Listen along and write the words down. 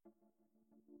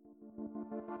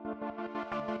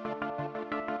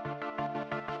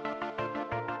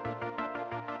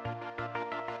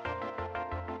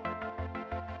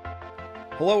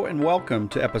Hello and welcome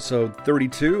to episode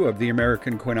 32 of the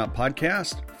American Coin-Op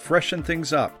podcast, Freshen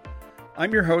Things Up.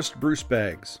 I'm your host, Bruce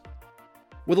Beggs.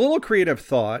 With a little creative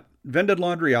thought, vended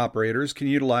laundry operators can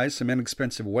utilize some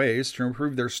inexpensive ways to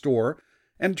improve their store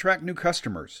and attract new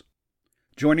customers.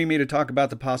 Joining me to talk about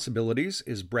the possibilities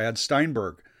is Brad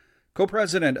Steinberg,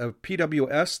 co-president of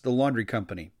PWS, the laundry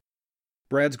company.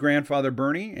 Brad's grandfather,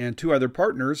 Bernie, and two other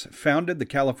partners founded the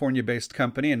California-based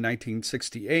company in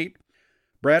 1968.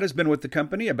 Brad has been with the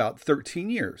company about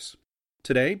 13 years.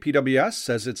 Today, PWS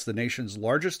says it's the nation's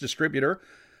largest distributor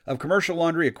of commercial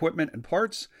laundry equipment and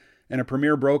parts, and a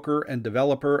premier broker and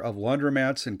developer of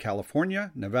laundromats in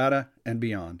California, Nevada, and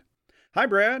beyond. Hi,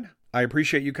 Brad. I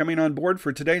appreciate you coming on board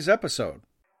for today's episode.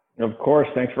 Of course.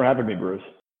 Thanks for having me, Bruce.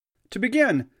 To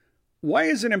begin, why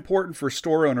is it important for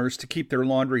store owners to keep their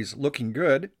laundries looking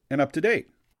good and up to date?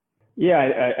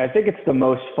 Yeah, I think it's the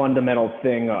most fundamental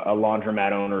thing a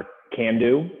laundromat owner can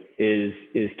do is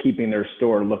keeping their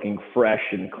store looking fresh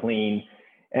and clean.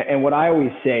 And what I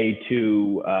always say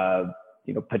to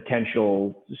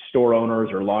potential store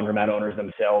owners or laundromat owners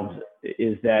themselves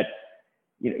is that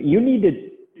you need to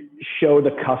show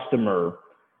the customer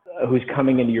who's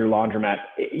coming into your laundromat.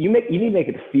 You need to make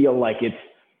it feel like it's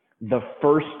the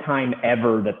first time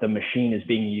ever that the machine is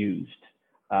being used.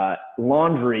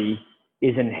 Laundry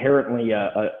is inherently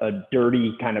a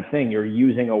dirty kind of thing. You're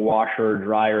using a washer or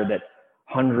dryer that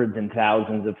hundreds and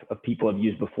thousands of people have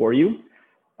used before you.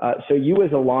 So you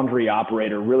as a laundry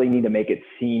operator really need to make it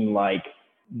seem like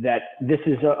that this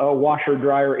is a washer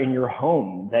dryer in your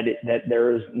home, that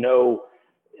there is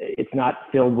it's not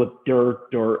filled with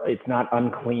dirt or it's not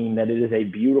unclean, that it is a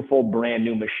beautiful brand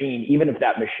new machine, even if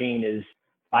that machine is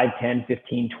 5, 10,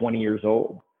 15, 20 years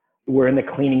old. We're in the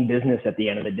cleaning business at the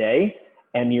end of the day,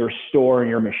 and your store and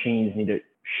your machines need to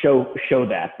show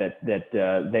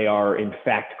that they are in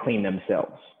fact clean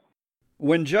themselves.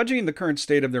 When judging the current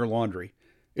state of their laundry,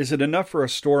 is it enough for a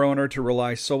store owner to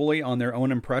rely solely on their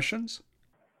own impressions?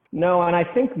 No, and I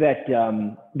think that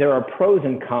there are pros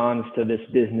and cons to this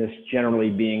business generally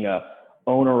being a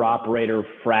owner-operator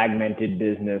fragmented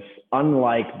business,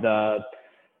 unlike the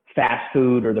fast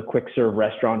food or the quick serve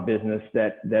restaurant business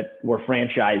that where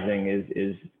franchising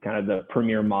is kind of the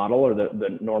premier model or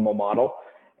the normal model.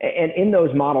 And in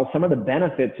those models, some of the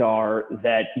benefits are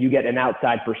that you get an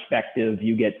outside perspective,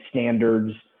 you get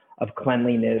standards of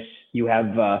cleanliness, you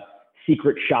have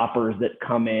secret shoppers that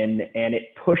come in, and it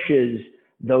pushes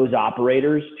those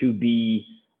operators to be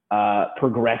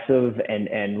progressive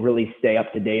and really stay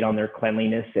up to date on their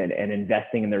cleanliness and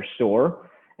investing in their store.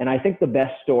 And I think the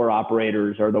best store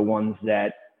operators are the ones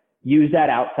that use that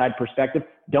outside perspective,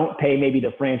 don't pay maybe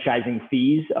the franchising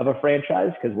fees of a franchise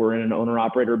because we're in an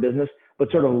owner-operator business, but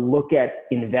sort of look at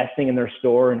investing in their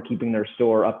store and keeping their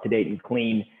store up to date and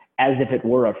clean as if it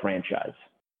were a franchise.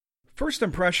 First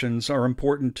impressions are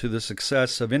important to the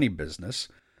success of any business.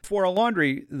 For a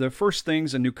laundry, the first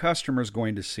things a new customer is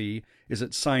going to see is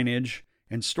its signage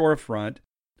and storefront,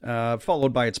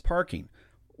 followed by its parking.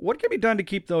 What can be done to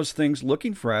keep those things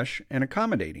looking fresh and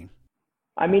accommodating?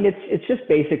 I mean, it's just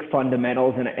basic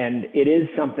fundamentals, and it is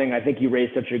something. I think you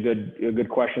raised such a good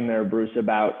question there, Bruce,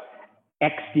 about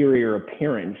exterior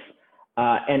appearance,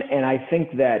 and I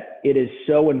think that it is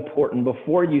so important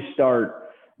before you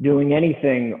start doing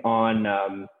anything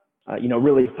on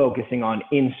really focusing on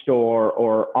in-store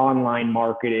or online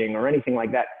marketing or anything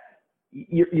like that.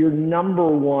 Your number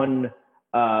one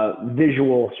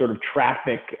visual sort of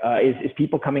traffic is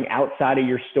people coming outside of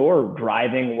your store,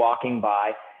 driving, walking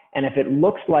by. And if it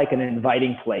looks like an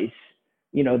inviting place,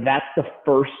 that's the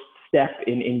first step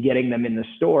in getting them in the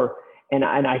store. And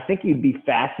I think you'd be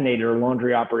fascinated, or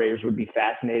laundry operators would be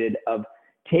fascinated, of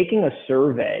taking a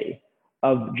survey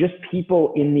of just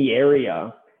people in the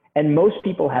area. And most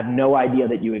people have no idea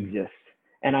that you exist.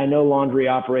 And I know laundry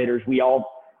operators,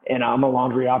 and I'm a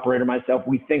laundry operator myself,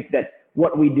 we think that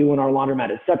what we do in our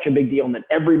laundromat is such a big deal and that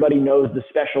everybody knows the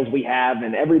specials we have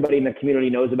and everybody in the community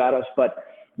knows about us. But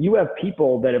you have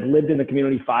people that have lived in the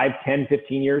community 5, 10,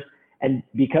 15 years, and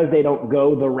because they don't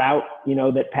go the route,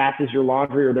 that passes your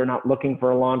laundry, or they're not looking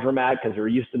for a laundromat because they're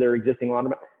used to their existing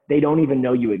laundromat, they don't even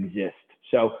know you exist.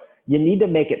 So you need to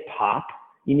make it pop.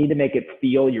 You need to make it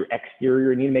feel your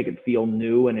exterior. You need to make it feel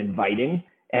new and inviting.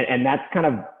 And that's kind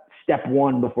of step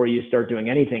one before you start doing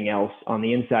anything else on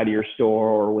the inside of your store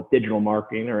or with digital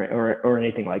marketing or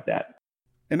anything like that.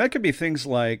 And that could be things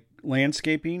like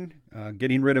landscaping,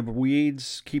 getting rid of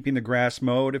weeds, keeping the grass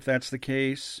mowed if that's the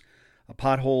case,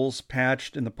 potholes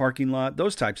patched in the parking lot,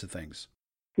 those types of things.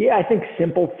 Yeah, I think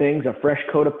simple things, a fresh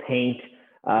coat of paint,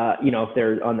 if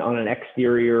they're on an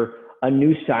exterior, a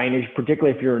new signage,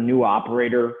 particularly if you're a new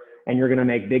operator, and you're going to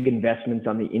make big investments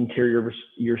on the interior of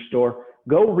your store,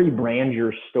 go rebrand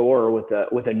your store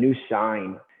with a new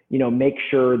sign. Make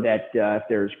sure that if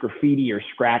there's graffiti or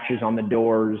scratches on the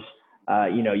doors,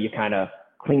 you kind of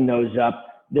clean those up.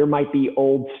 There might be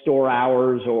old store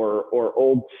hours or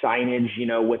old signage,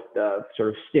 with sort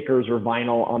of stickers or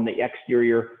vinyl on the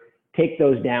exterior. Take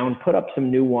those down, put up some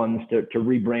new ones to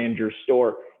rebrand your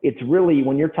store. It's really,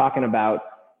 when you're talking about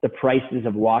the prices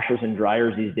of washers and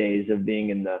dryers these days of being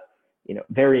in the,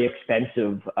 very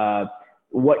expensive,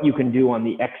 what you can do on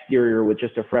the exterior with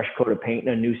just a fresh coat of paint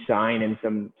and a new sign and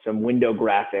some window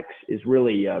graphics is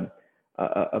really a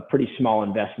pretty small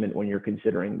investment when you're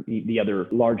considering the other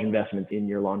large investments in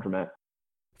your laundromat.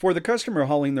 For the customer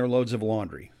hauling their loads of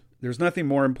laundry, there's nothing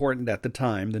more important at the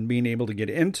time than being able to get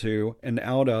into and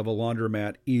out of a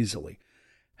laundromat easily.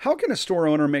 How can a store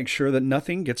owner make sure that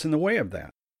nothing gets in the way of that?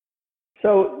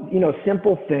 So,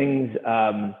 simple things.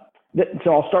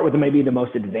 So I'll start with maybe the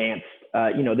most advanced.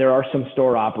 There are some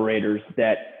store operators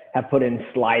that have put in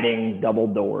sliding double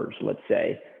doors, let's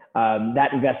say. That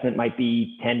investment might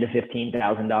be $10,000 to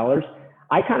 $15,000.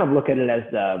 I kind of look at it as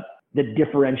the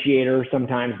differentiator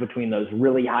sometimes between those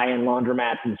really high-end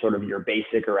laundromats and sort of your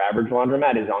basic or average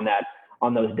laundromat is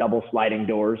on those double sliding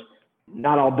doors.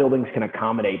 Not all buildings can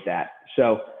accommodate that.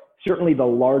 So certainly the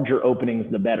larger openings,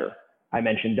 the better. I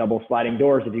mentioned double sliding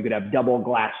doors. If you could have double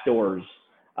glass doors,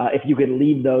 if you could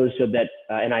leave those so that,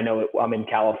 and I know I'm in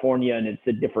California and it's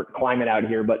a different climate out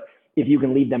here, but if you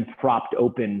can leave them propped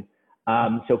open,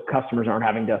 so customers aren't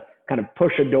having to kind of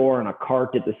push a door and a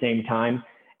cart at the same time.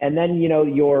 And then,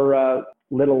 your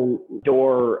little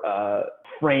door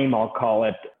frame, I'll call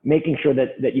it, making sure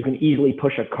that you can easily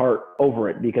push a cart over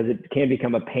it, because it can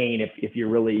become a pain if you're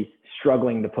really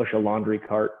struggling to push a laundry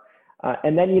cart.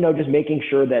 And then, just making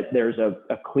sure that there's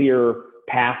a clear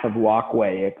path of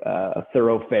walkway, a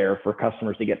thoroughfare for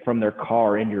customers to get from their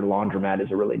car into your laundromat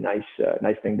is a really nice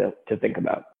thing to think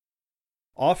about.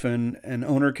 Often, an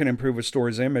owner can improve a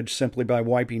store's image simply by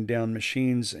wiping down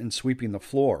machines and sweeping the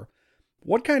floor.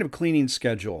 What kind of cleaning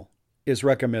schedule is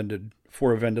recommended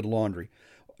for a vended laundry?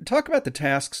 Talk about the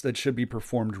tasks that should be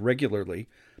performed regularly,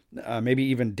 maybe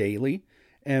even daily,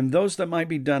 and those that might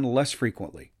be done less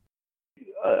frequently.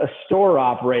 A store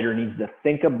operator needs to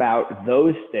think about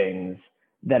those things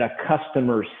that a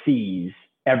customer sees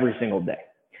every single day.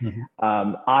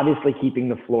 Mm-hmm. Obviously, keeping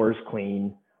the floors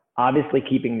clean, obviously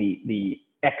keeping the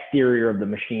exterior of the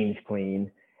machines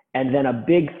clean. And then a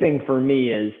big thing for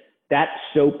me is that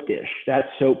soap dish, that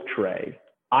soap tray.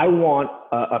 I want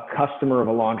a customer of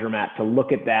a laundromat to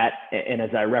look at that, and as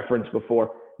I referenced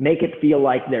before, make it feel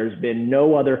like there's been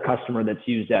no other customer that's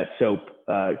used that soap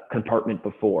compartment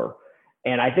before.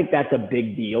 And I think that's a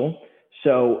big deal.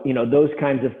 So, those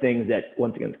kinds of things that,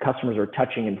 once again, customers are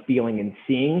touching and feeling and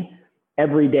seeing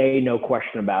every day, no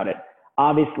question about it.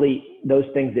 Obviously, those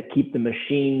things that keep the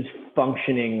machines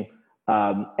functioning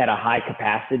at a high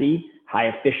capacity, high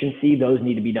efficiency, those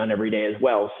need to be done every day as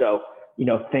well. So,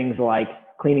 things like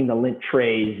cleaning the lint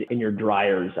trays in your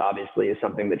dryers, obviously, is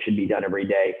something that should be done every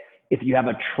day. If you have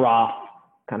a trough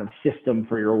kind of system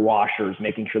for your washers,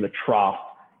 making sure the trough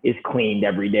is cleaned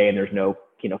every day and there's no,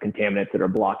 contaminants that are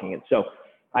blocking it. So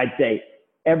I'd say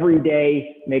every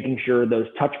day, making sure those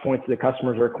touch points to the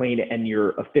customers are clean and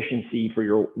your efficiency for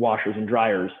your washers and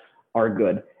dryers are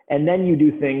good. And then you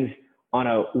do things on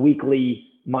a weekly,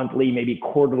 monthly, maybe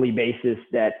quarterly basis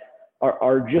that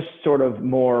are just sort of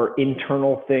more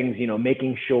internal things,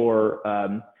 making sure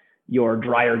your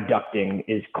dryer ducting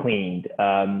is cleaned.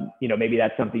 Maybe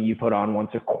that's something you put on once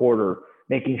a quarter,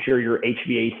 making sure your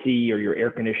HVAC or your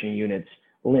air conditioning units,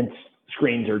 lint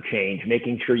screens are changed,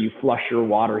 making sure you flush your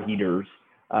water heaters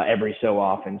every so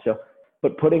often. So,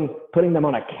 but putting them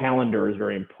on a calendar is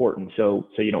very important so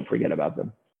you don't forget about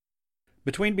them.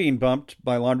 Between being bumped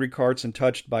by laundry carts and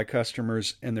touched by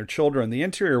customers and their children, the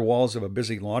interior walls of a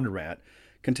busy laundromat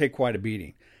can take quite a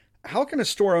beating. How can a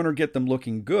store owner get them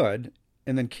looking good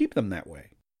and then keep them that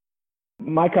way?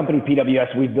 My company,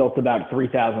 PWS, we've built about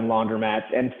 3,000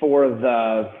 laundromats. And for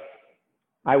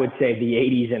I would say the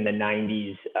 80s and the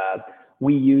 90s,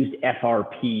 we used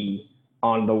FRP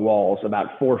on the walls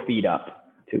about 4 feet up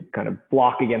to kind of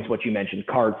block against what you mentioned,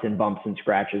 carts and bumps and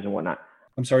scratches and whatnot.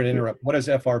 I'm sorry to interrupt. What is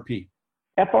FRP?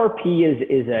 FRP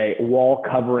is a wall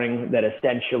covering that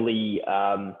essentially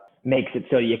makes it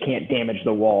so you can't damage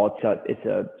the wall. It's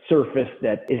a surface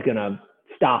that is going to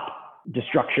stop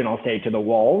destruction, I'll say, to the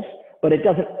walls. But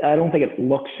I don't think it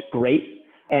looks great.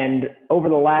 And over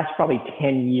the last probably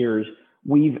 10 years,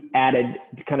 we've added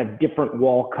kind of different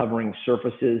wall covering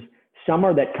surfaces. Some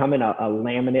are that come in a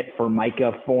laminate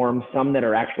formica form, some that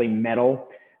are actually metal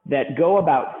that go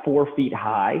about 4 feet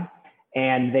high.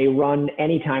 and they run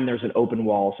anytime there's an open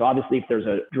wall. So obviously if there's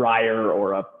a dryer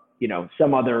or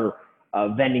some other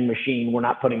vending machine, we're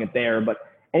not putting it there, but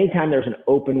anytime there's an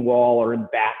open wall or in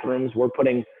bathrooms, we're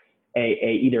putting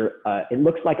either it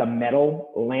looks like a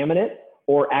metal laminate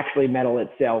or actually metal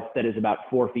itself that is about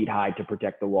 4 feet high to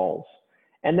protect the walls.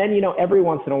 And then, every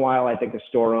once in a while, I think the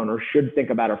store owner should think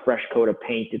about a fresh coat of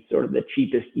paint. It's sort of the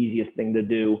cheapest, easiest thing to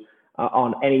do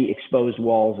on any exposed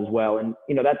walls as well. And,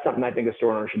 that's something I think a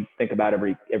store owner should think about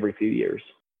every few years.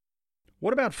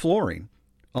 What about flooring?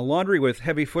 A laundry with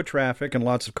heavy foot traffic and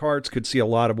lots of carts could see a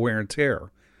lot of wear and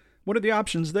tear. What are the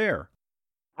options there?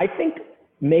 I think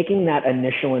making that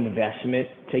initial investment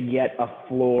to get a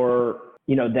floor,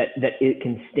 that it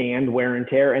can stand wear and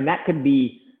tear, and that could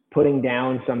be putting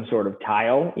down some sort of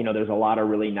tile. There's a lot of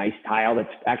really nice tile that's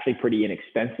actually pretty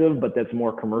inexpensive, but that's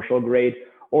more commercial grade.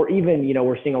 Or even,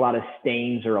 we're seeing a lot of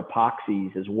stains or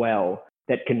epoxies as well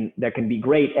that can be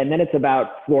great. And then it's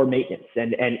about floor maintenance,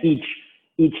 and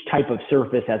each type of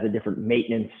surface has a different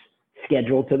maintenance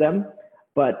schedule to them.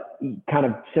 But kind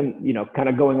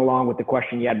of going along with the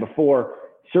question you had before,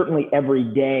 certainly every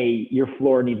day your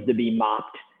floor needs to be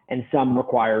mopped, and some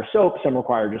require soap, some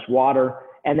require just water.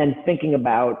 And then thinking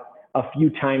about a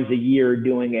few times a year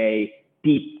doing a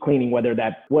deep cleaning,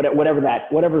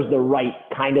 whatever's the right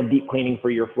kind of deep cleaning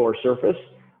for your floor surface,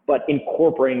 but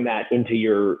incorporating that into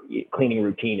your cleaning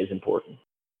routine is important.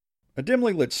 A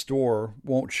dimly lit store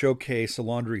won't showcase a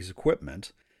laundry's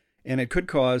equipment, and it could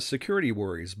cause security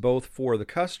worries both for the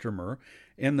customer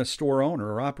and the store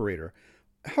owner or operator.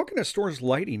 How can a store's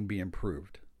lighting be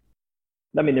improved?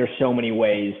 I mean, there's so many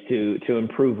ways to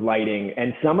improve lighting,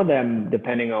 and some of them,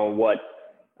 depending on what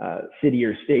city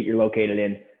or state you're located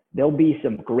in, there'll be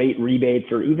some great rebates,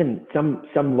 or even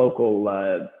some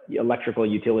local electrical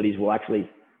utilities will actually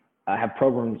have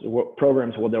programs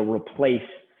where they'll replace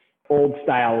old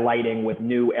style lighting with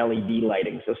new LED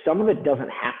lighting. So some of it doesn't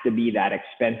have to be that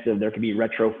expensive. There could be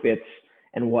retrofits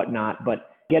and whatnot,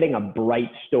 but getting a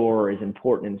bright store is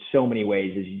important in so many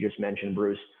ways, as you just mentioned,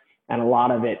 Bruce. And a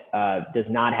lot of it does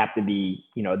not have to be,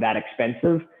 that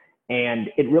expensive. And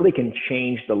it really can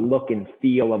change the look and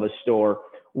feel of a store.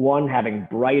 One, having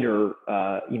brighter,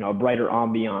 a brighter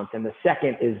ambiance. And the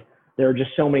second is there are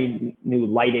just so many new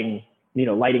lighting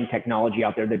technology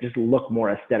out there that just look more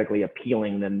aesthetically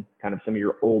appealing than kind of some of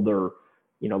your older,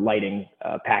 lighting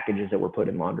packages that were put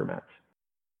in laundromats.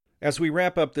 As we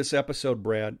wrap up this episode,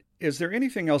 Brad, is there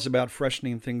anything else about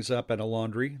freshening things up at a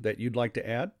laundry that you'd like to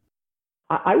add?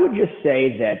 I would just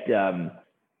say that,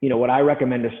 what I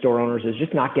recommend to store owners is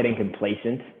just not getting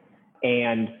complacent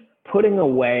and putting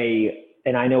away,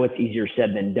 and I know it's easier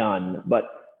said than done, but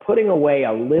putting away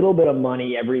a little bit of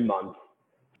money every month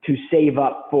to save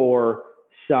up for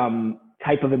some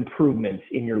type of improvements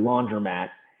in your laundromat.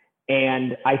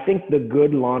 And I think the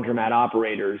good laundromat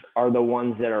operators are the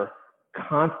ones that are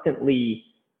constantly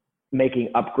making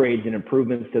upgrades and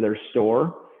improvements to their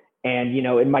store. And,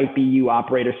 it might be you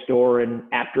operate a store and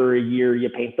after a year you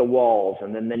paint the walls,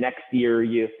 and then the next year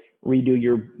you redo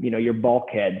your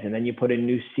bulkheads, and then you put in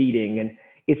new seating. And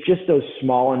it's just those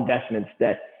small investments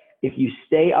that if you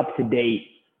stay up to date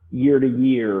year to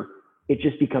year, it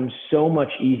just becomes so much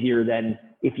easier than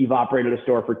if you've operated a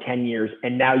store for 10 years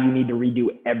and now you need to redo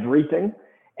everything.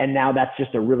 And now that's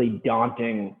just a really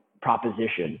daunting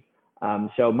proposition.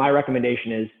 So my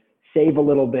recommendation is save a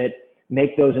little bit,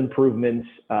 make those improvements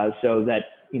so that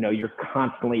you're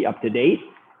constantly up to date,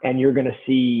 and you're going to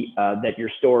see that your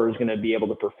store is going to be able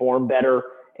to perform better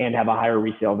and have a higher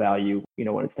resale value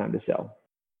when it's time to sell.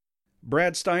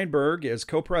 Brad Steinberg is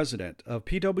co-president of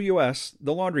PWS,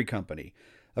 the laundry company,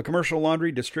 a commercial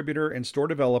laundry distributor and store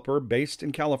developer based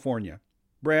in California.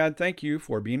 Brad, thank you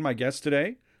for being my guest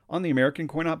today on the American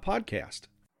Coin-Op Podcast.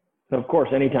 Of course,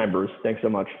 anytime, Bruce. Thanks so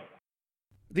much.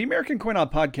 The American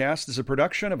Coin-Op Podcast is a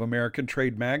production of American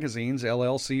Trade Magazine's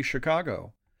LLC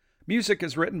Chicago. Music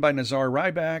is written by Nazar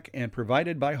Ryback and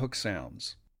provided by Hook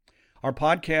Sounds. Our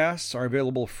podcasts are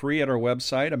available free at our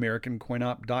website,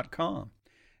 AmericanCoinOp.com.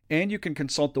 And you can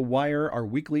consult The Wire, our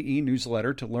weekly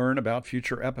e-newsletter, to learn about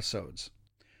future episodes.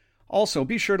 Also,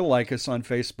 be sure to like us on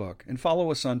Facebook and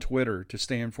follow us on Twitter to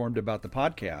stay informed about the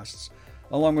podcasts,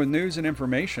 along with news and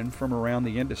information from around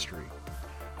the industry.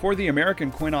 For the American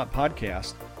Coin-Op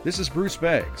Podcast, this is Bruce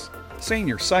Beggs, saying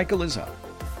your cycle is up.